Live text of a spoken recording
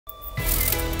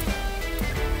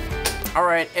All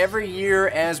right, every year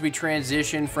as we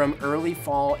transition from early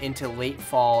fall into late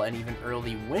fall and even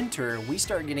early winter, we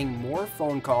start getting more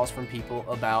phone calls from people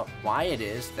about why it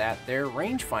is that their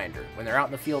rangefinder, when they're out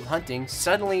in the field hunting,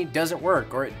 suddenly doesn't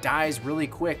work or it dies really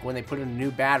quick when they put in a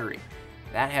new battery.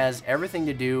 That has everything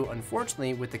to do,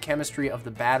 unfortunately, with the chemistry of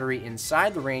the battery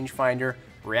inside the rangefinder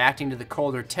reacting to the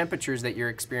colder temperatures that you're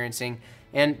experiencing,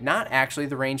 and not actually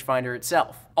the rangefinder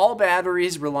itself. All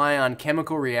batteries rely on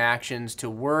chemical reactions to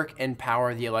work and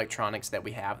power the electronics that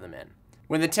we have them in.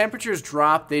 When the temperatures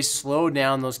drop, they slow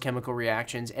down those chemical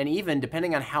reactions, and even,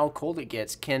 depending on how cold it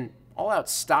gets, can all out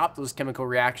stop those chemical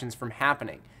reactions from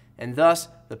happening. And thus,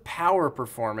 the power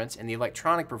performance and the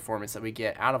electronic performance that we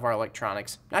get out of our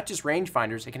electronics, not just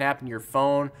rangefinders, it can happen to your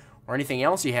phone or anything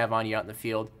else you have on you out in the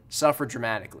field, suffer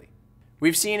dramatically.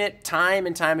 We've seen it time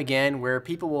and time again where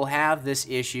people will have this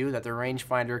issue that their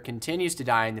rangefinder continues to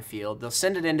die in the field. They'll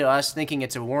send it into us thinking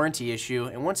it's a warranty issue,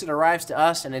 and once it arrives to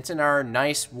us and it's in our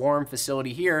nice warm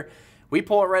facility here, we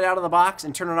pull it right out of the box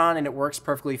and turn it on and it works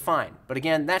perfectly fine. But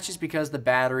again, that's just because the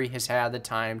battery has had the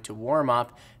time to warm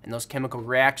up and those chemical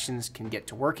reactions can get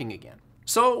to working again.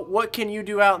 So what can you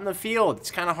do out in the field?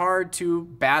 It's kind of hard to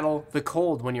battle the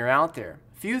cold when you're out there.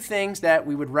 Few things that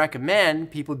we would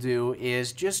recommend people do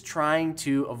is just trying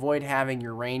to avoid having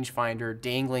your rangefinder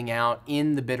dangling out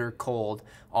in the bitter cold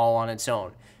all on its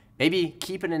own. Maybe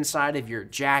keep it inside of your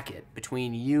jacket,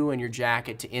 between you and your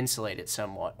jacket, to insulate it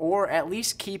somewhat, or at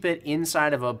least keep it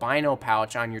inside of a bino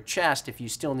pouch on your chest if you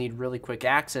still need really quick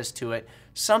access to it,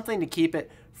 something to keep it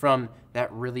from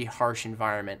that really harsh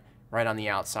environment right on the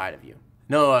outside of you.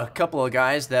 Know a couple of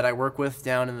guys that I work with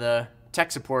down in the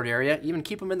tech support area even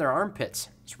keep them in their armpits.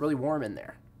 It's really warm in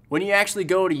there. When you actually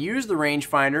go to use the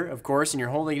rangefinder, of course, and you're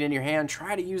holding it in your hand,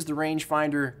 try to use the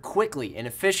rangefinder quickly and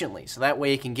efficiently, so that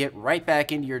way it can get right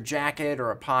back into your jacket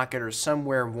or a pocket or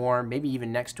somewhere warm, maybe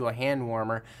even next to a hand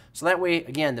warmer, so that way,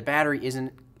 again, the battery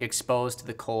isn't exposed to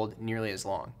the cold nearly as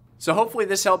long. So hopefully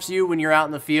this helps you when you're out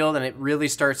in the field and it really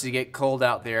starts to get cold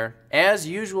out there. As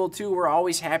usual too, we're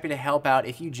always happy to help out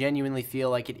if you genuinely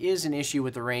feel like it is an issue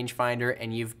with the rangefinder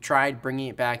and you've tried bringing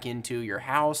it back into your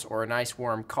house or a nice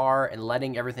warm car and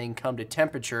letting everything come to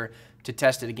temperature to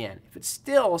test it again. If it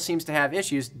still seems to have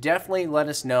issues, definitely let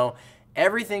us know.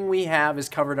 Everything we have is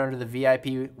covered under the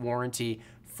VIP warranty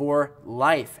for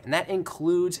life, and that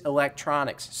includes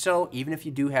electronics. So even if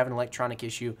you do have an electronic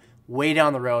issue way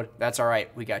down the road, that's all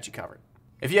right, we got you covered.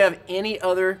 If you have any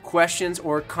other questions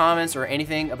or comments or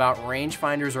anything about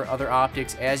rangefinders or other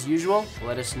optics, as usual,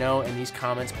 let us know in these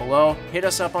comments below. Hit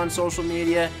us up on social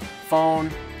media,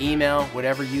 phone, email,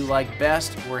 whatever you like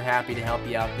best. We're happy to help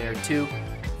you out there too.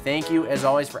 Thank you, as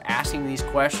always, for asking these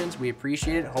questions. We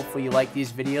appreciate it. Hopefully you like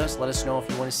these videos. Let us know if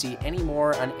you want to see any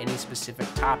more on any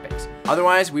specific topics.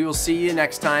 Otherwise, we will see you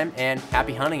next time, and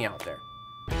happy hunting out there.